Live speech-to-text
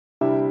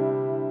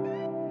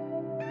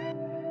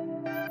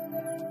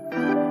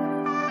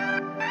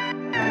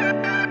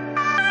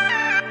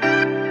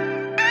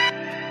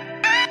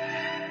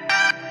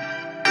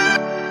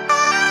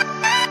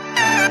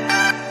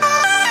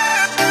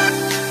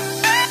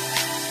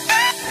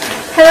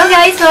Hello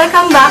guys!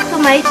 Welcome back to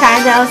my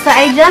channel. So,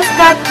 I just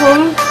got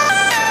home.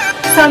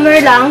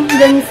 Summer lang.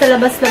 Dun sa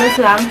labas-labas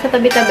lang. Sa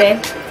tabi-tabi.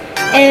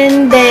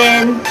 And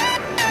then,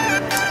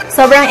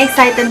 sobrang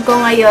excited ko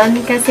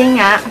ngayon. Kasi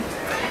nga,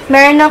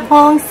 meron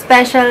akong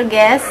special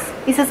guest.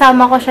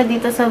 Isasama ko siya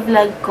dito sa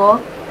vlog ko.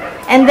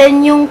 And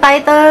then, yung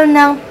title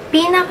ng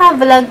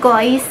pinaka-vlog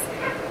ko is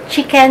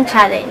Chicken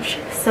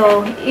Challenge.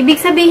 So, ibig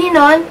sabihin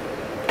nun,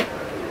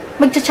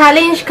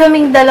 magcha-challenge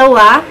kaming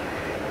dalawa.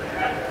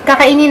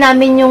 Kakainin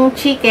namin yung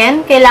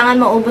chicken.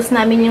 Kailangan maubos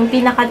namin yung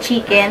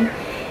pinaka-chicken.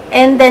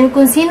 And then,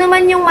 kung sino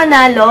man yung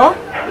manalo,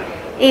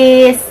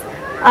 is,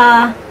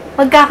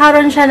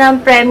 magkakaroon siya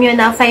ng premyo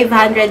na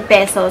 500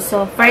 pesos.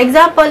 So, for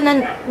example,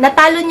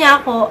 natalo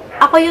niya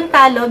ako yung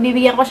talo,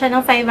 bibigyan ko siya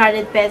ng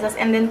 500 pesos.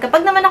 And then,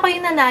 kapag naman ako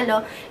yung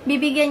nanalo,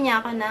 bibigyan niya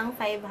ako ng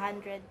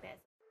 500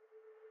 pesos.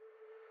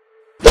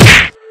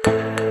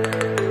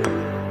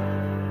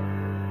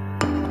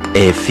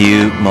 A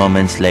few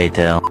moments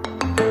later.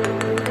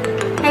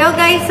 Hello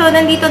guys! So,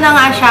 nandito na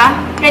nga siya.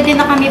 Ready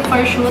na kami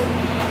for shoot.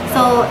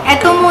 So,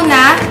 eto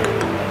muna.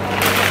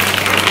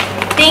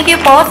 Thank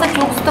you po sa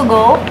Chooks to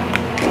Go.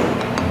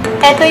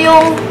 Eto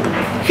yung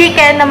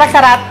chicken na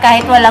masarap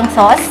kahit walang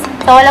sauce.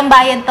 So, walang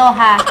bayad to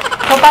ha.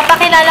 So,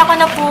 papakilala ko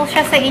na po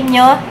siya sa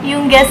inyo.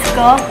 Yung guest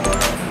ko.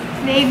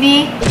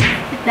 Baby,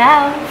 sit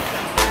down.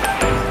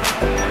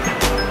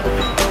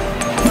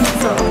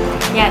 So,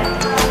 yan.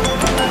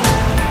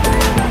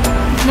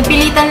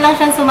 Napilitan lang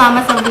siyang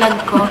sumama sa vlog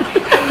ko.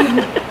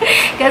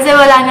 Kasi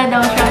wala na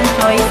daw siyang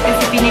choice.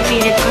 Kasi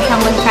pinipilit ko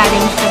siyang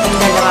mag-challenge kaming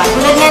dalawa.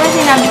 Tulad nga na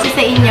sinabi ko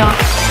sa inyo.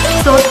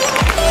 So,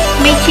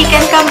 may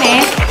chicken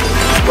kami.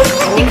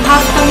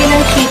 Tig-half kami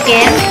ng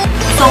chicken.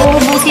 So,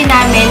 uubusin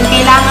namin.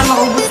 Kailangan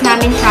maubos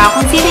namin siya.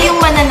 Kung sino yung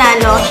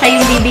mananalo, siya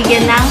yung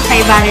bibigyan ng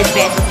 500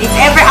 pesos. If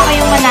ever ako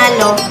yung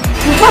manalo,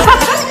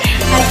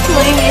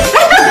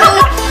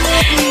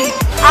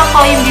 ako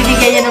yung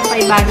bibigyan niya ng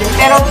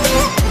 500. Pero,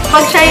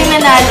 pag siya yung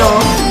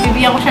nanalo,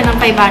 bibigyan ko siya ng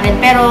 500.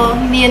 Pero,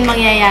 hindi yun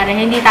mangyayari.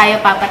 Hindi tayo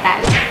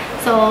papatalo.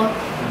 So,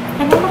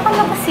 ano ka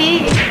na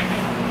kasi?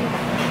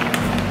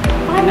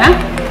 Ano?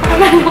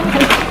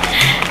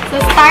 So,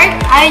 start.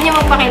 Ayaw niya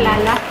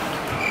magpakilala.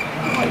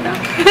 Wala.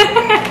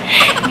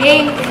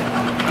 Game.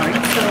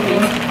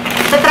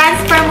 So,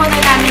 transfer muna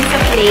namin sa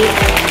plate.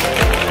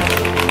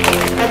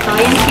 Ito,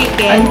 yung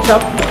chicken.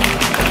 Unchop.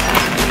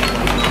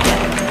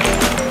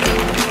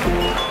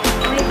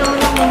 Ito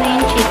lang muna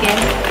yung chicken.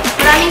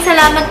 Maraming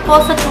salamat po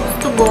sa Chooks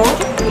to Go.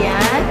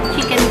 Ayan,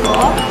 chicken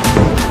ko.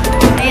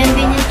 Ayan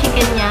din yung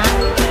chicken niya.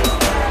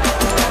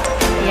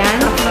 Ayan.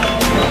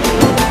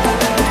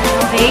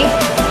 Okay.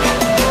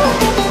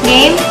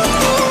 Game.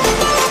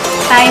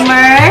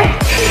 Timer.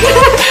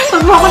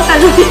 Huwag mo akong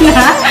talunin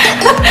na.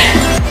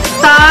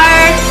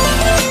 Start.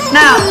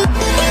 Now.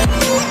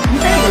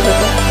 Antay mo ba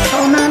ito?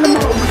 Kauna na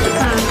makaubos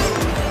ka.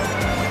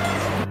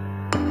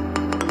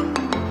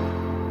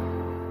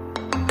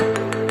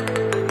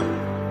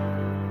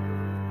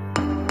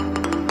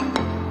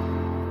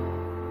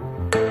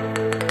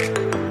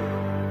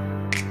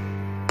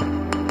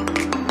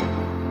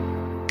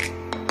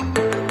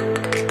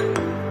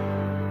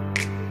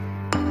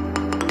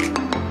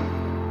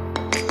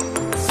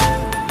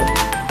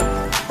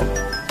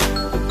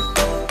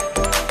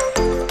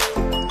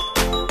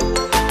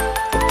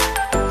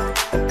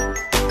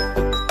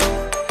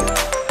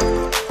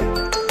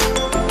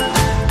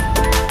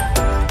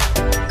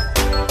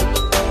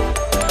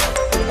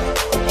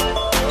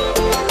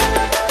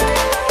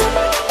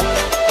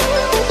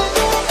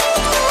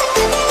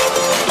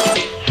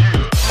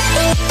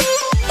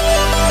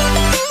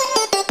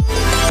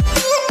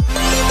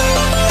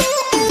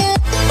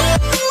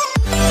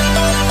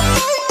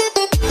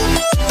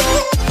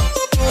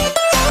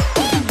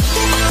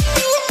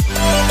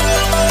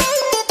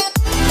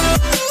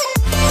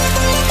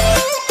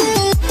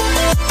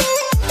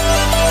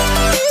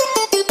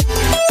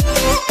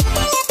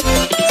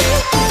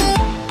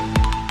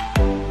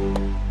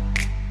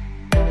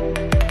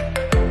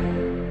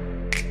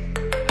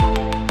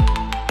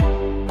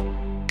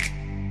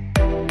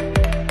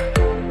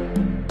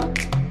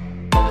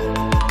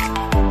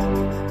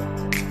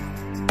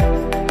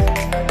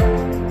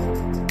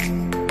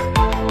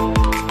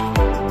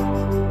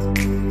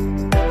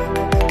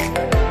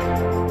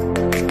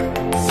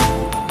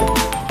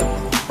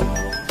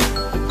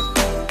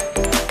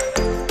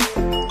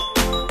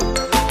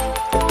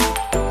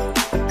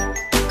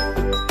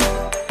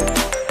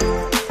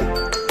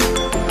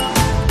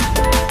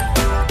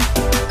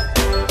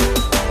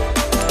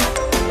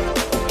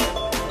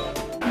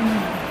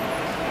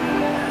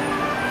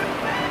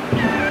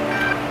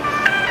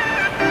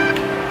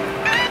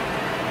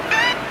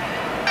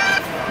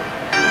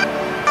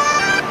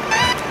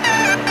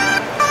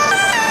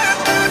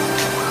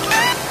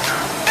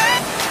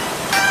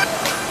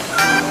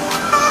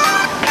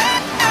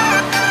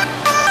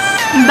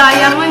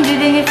 Daya mo, hindi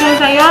din ito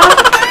sa'yo.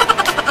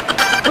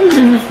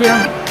 Hindi siya.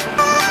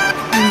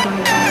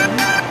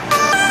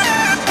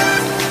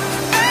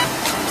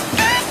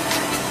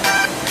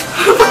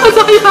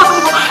 Masaya mo.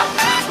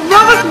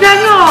 Bakit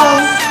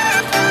gano'n?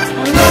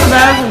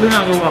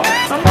 ginagawa ko.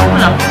 Tama mo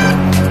lang.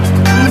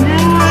 Hindi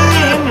mo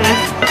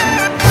Nebres.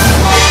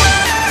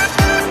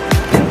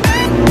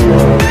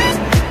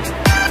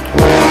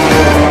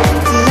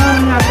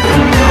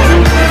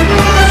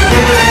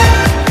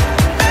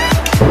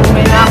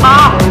 May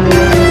naka.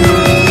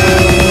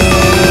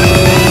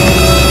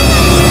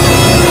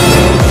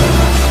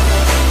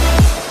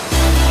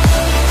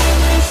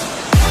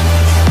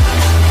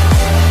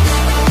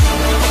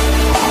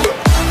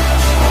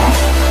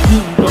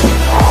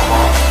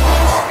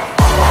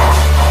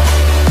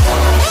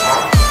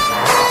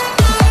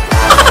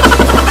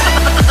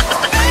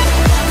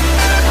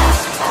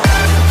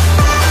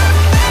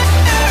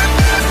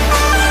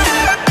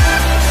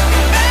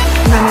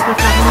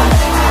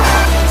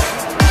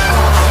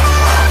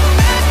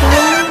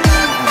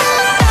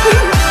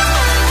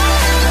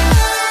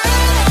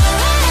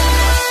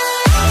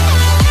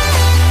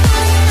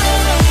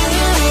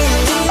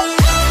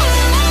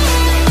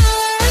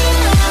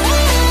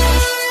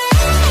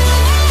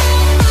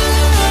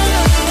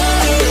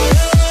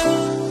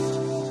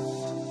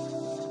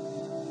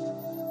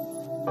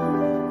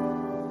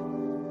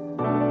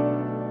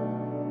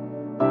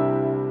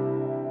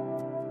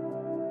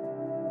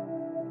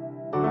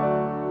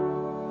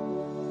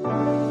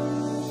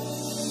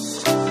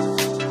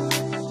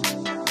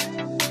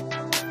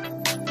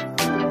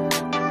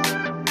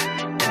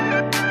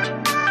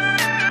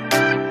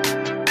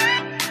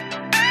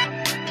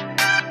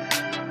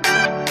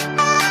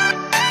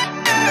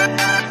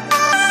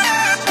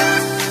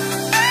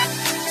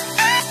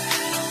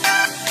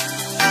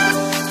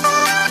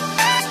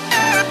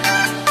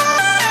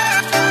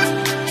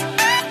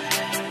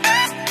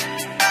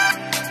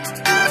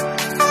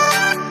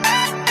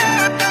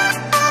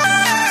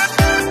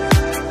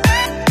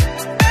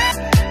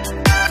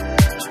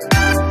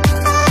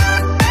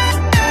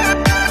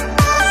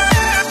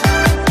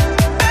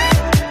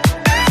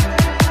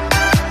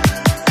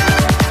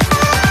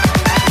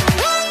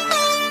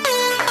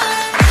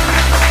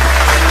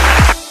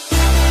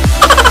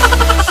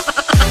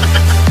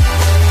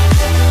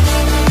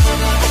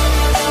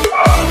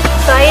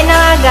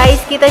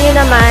 Guys, kita nyo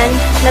naman,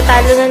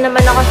 natalo na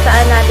naman ako sa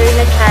another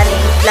na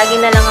challenge. Lagi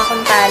na lang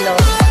akong talo.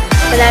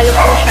 Panalo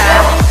ko siya.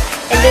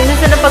 And then,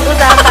 sa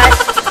napag-usapan,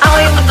 ako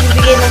yung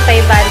magbibigay ng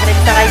 500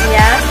 sa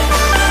kanya.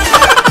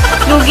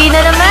 Lugi na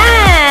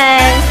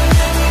naman!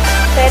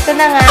 So, ito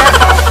na nga.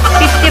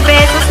 50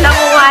 pesos lang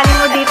kukuhanin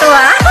mo dito,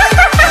 ha?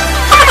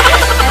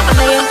 Ito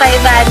na yung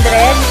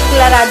 500.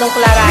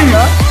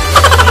 Klaradong-klarado.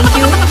 Thank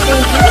you.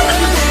 Thank you.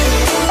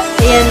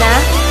 Ayan na.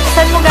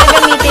 Saan mo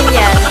gagamitin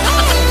yan?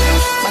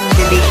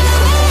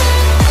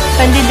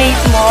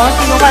 Pandi-date mo?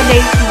 Sino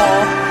ka-date mo?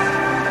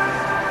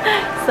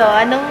 So,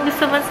 anong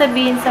gusto mong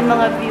sabihin sa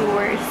mga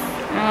viewers?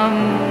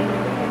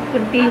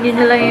 Continue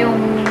na lang yung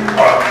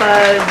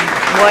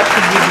pag-watch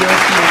the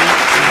videos mo.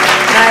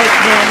 Like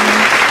them,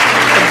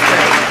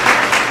 subscribe.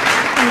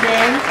 And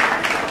then,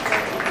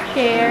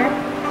 share.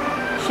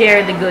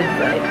 Share the good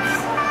vibes.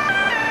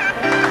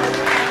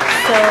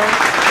 So,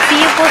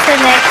 see you po sa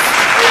next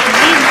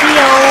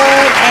video.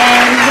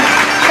 And,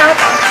 shout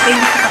out.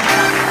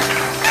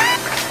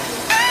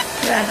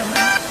 Wala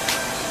naman.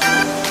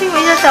 Hindi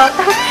mo isa shout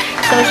out.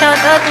 So, shout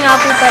out nga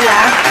po pala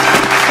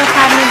sa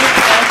family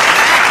ko.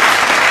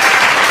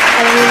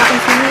 Alam niyo na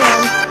kung sino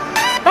yan.